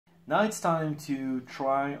Now it's time to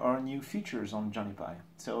try our new features on Johnny Pie.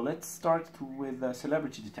 So let's start with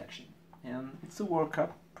celebrity detection. And it's a World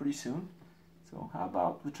Cup pretty soon. So how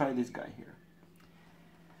about we try this guy here.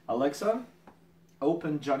 Alexa,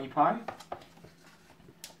 open Johnny Pie.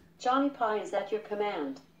 Johnny Pie is at your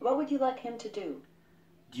command. What would you like him to do?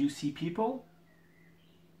 Do you see people?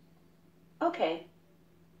 Okay.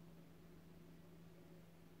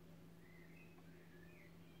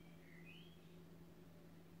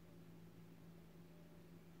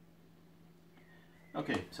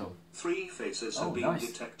 Okay, so... Three faces have been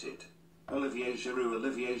detected. Olivier Giroud,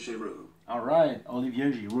 Olivier Giroud. Alright,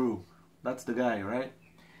 Olivier Giroud. That's the guy, right?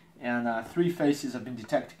 And three faces have been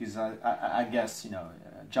detected because I guess, you know,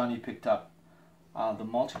 Johnny picked up the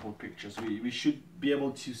multiple pictures. We should be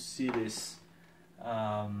able to see this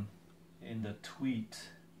in the tweet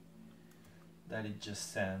that it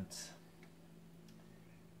just sent.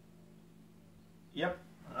 Yep.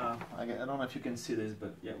 I don't know if you can see this,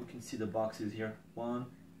 but yeah, we can see the boxes here. 1,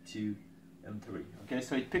 2, and 3. Okay,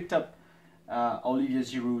 so it picked up Olivier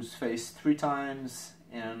Giroud's face 3 times,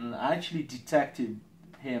 and I actually detected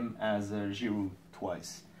him as Giroud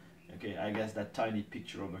twice. Okay, I guess that tiny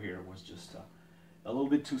picture over here was just a little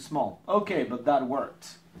bit too small. Okay, but that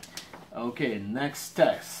worked. Okay, next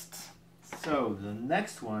test. So the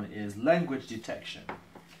next one is language detection.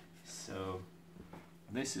 So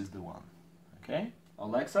this is the one. Okay.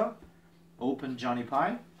 Alexa, open Johnny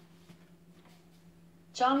Pie.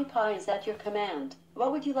 Johnny Pie is at your command.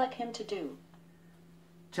 What would you like him to do?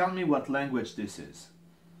 Tell me what language this is.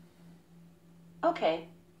 Okay.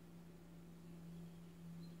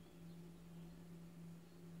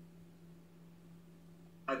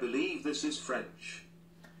 I believe this is French.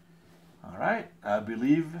 Alright, I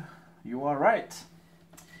believe you are right.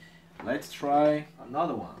 Let's try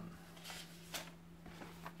another one.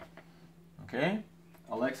 Okay.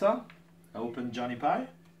 Alexa, open Johnny Pie.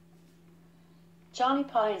 Johnny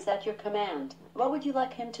Pie is at your command. What would you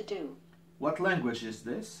like him to do? What language is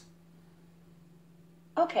this?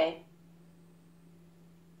 Okay.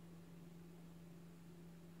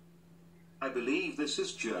 I believe this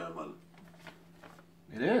is German.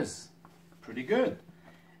 It is. Pretty good.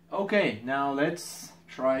 Okay, now let's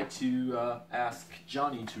try to ask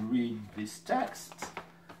Johnny to read this text.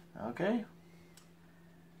 Okay.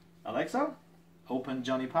 Alexa, open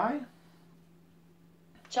Johnny Pie.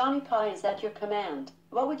 Johnny Pie is at your command.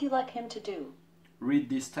 What would you like him to do? Read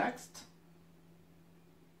this text.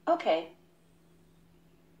 Okay.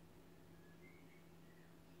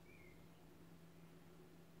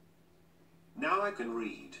 Now I can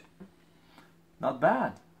read. Not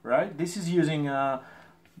bad, right? This is using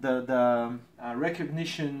the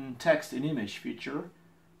recognition text in image feature.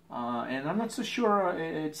 And I'm not so sure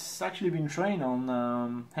it's actually been trained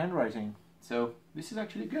on handwriting. So this is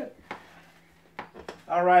actually good.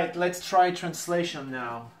 Alright, let's try translation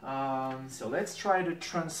now. So let's try to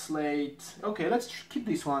translate... Okay, let's keep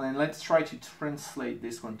this one and let's try to translate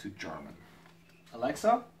this one to German.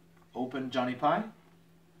 Alexa, open Johnny Pie.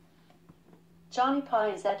 Johnny Pie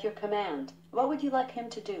is at your command. What would you like him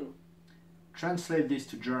to do? Translate this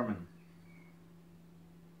to German.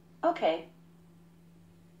 Okay.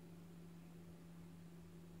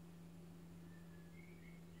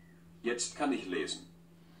 Jetzt kann ich lesen.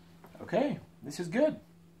 Okay, this is good.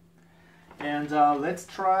 And let's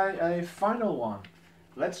try a final one.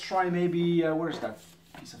 Let's try maybe, where's that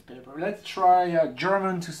piece of paper? Let's try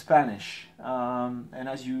German to Spanish. And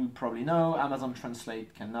as you probably know, Amazon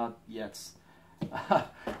Translate cannot yet,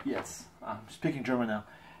 yes, I'm speaking German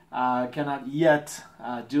now, cannot yet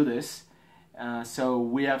do this. So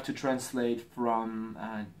we have to translate from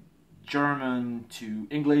German to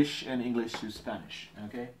English and English to Spanish,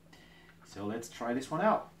 okay? So let's try this one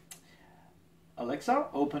out. Alexa,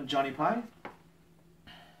 open Johnny Pie.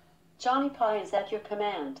 Johnny Pie is at your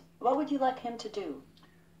command. What would you like him to do?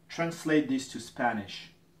 Translate this to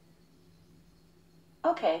Spanish.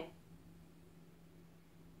 Okay.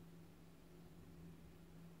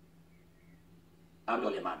 Hablo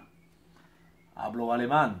alemán. Hablo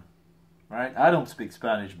alemán. Right? I don't speak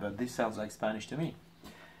Spanish, but this sounds like Spanish to me.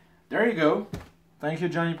 There you go. Thank you,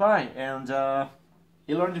 Johnny Pie. And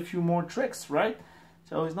he learned a few more tricks, right?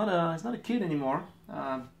 So he's not a kid anymore.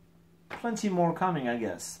 Plenty more coming, I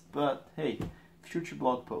guess. But hey, future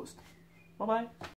blog post. Bye-bye.